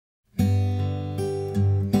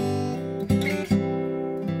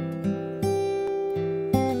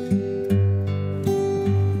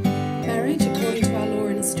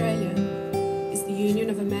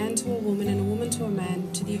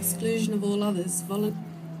others volunteered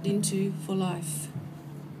into for life.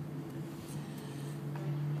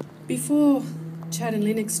 Before Chad and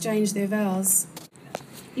Lynn exchanged their vows,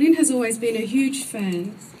 Lynn has always been a huge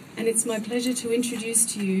fan, and it's my pleasure to introduce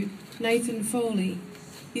to you Nathan Foley.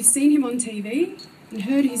 You've seen him on TV and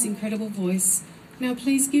heard his incredible voice. Now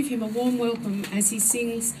please give him a warm welcome as he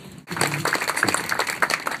sings.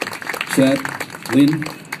 Chad, Lynn,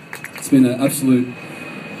 it's been an absolute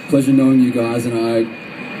pleasure knowing you guys, and I,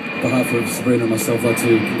 on behalf of Sabrina and myself, I'd like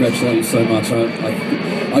to congratulate you so much.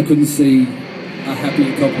 I couldn't see a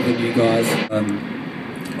happier couple than you guys.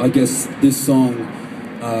 I guess this song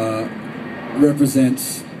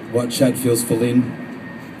represents what Chad feels for Lynn,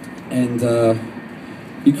 and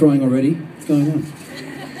you're crying already? What's going on?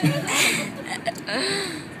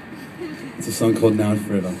 It's a song called Now and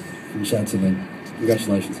Forever from Chad to Lynn.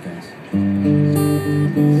 Congratulations, guys.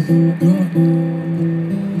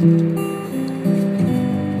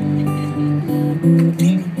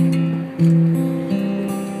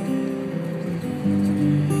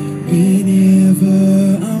 Whenever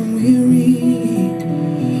I'm weary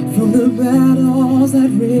from the battles that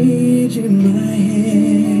rage in my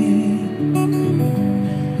head,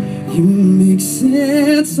 you make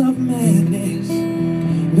sense of madness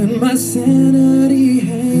when my sanity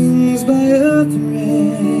hangs by a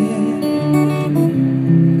thread.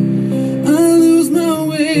 I lose my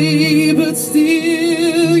way, but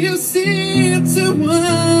still you seem to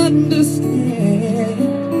understand.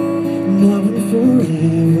 Now and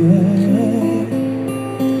forever,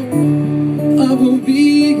 I will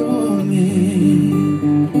be your man.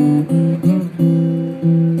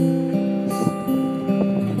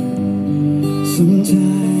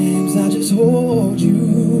 Sometimes I just hold you,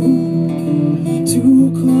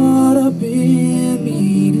 too caught up in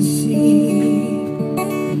me to see.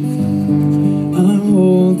 I'm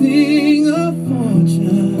holding a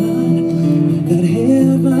fortune that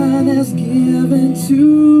heaven has given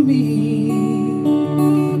to me.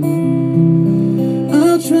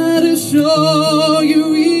 I'll try to show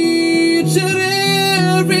you each and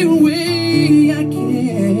every way I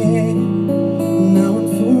can. Now and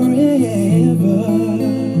forever,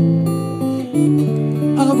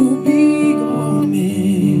 I will be your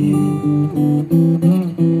man.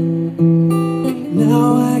 Now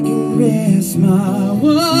I can rest my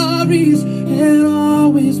worries and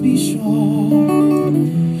always be sure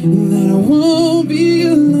that I won't be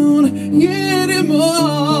alone anymore.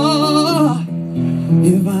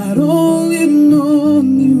 If I'd only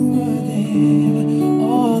known you were there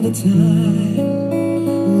all the time,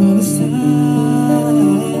 all this time.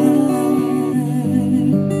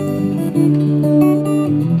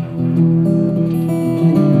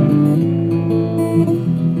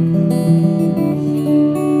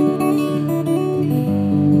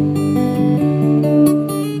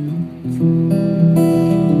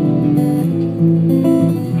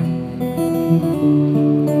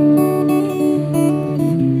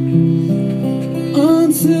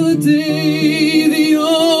 Until the day the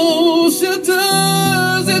ocean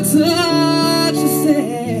does its touch to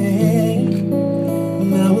say,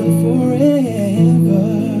 now and forever,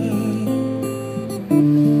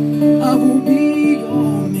 I will be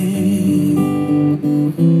your man.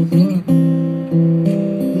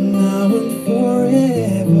 Now and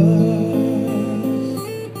forever,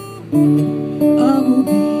 I will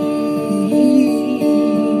be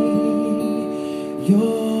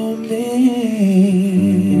your man.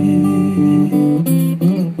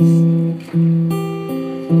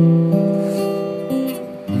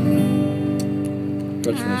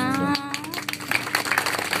 Congratulations, man.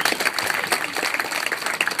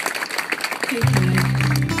 Thank you, Lynn.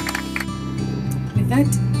 With that,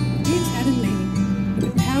 dear Chad and Lynn, with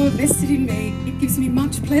the power vested in me, it gives me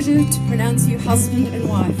much pleasure to pronounce you husband and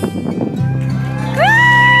wife. You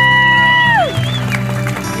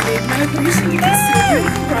need no permission to kiss your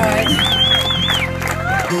beautiful bride.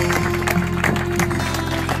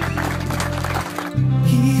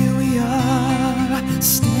 Here we are,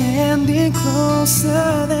 standing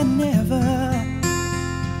closer than ever,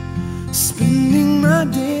 spending my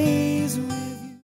day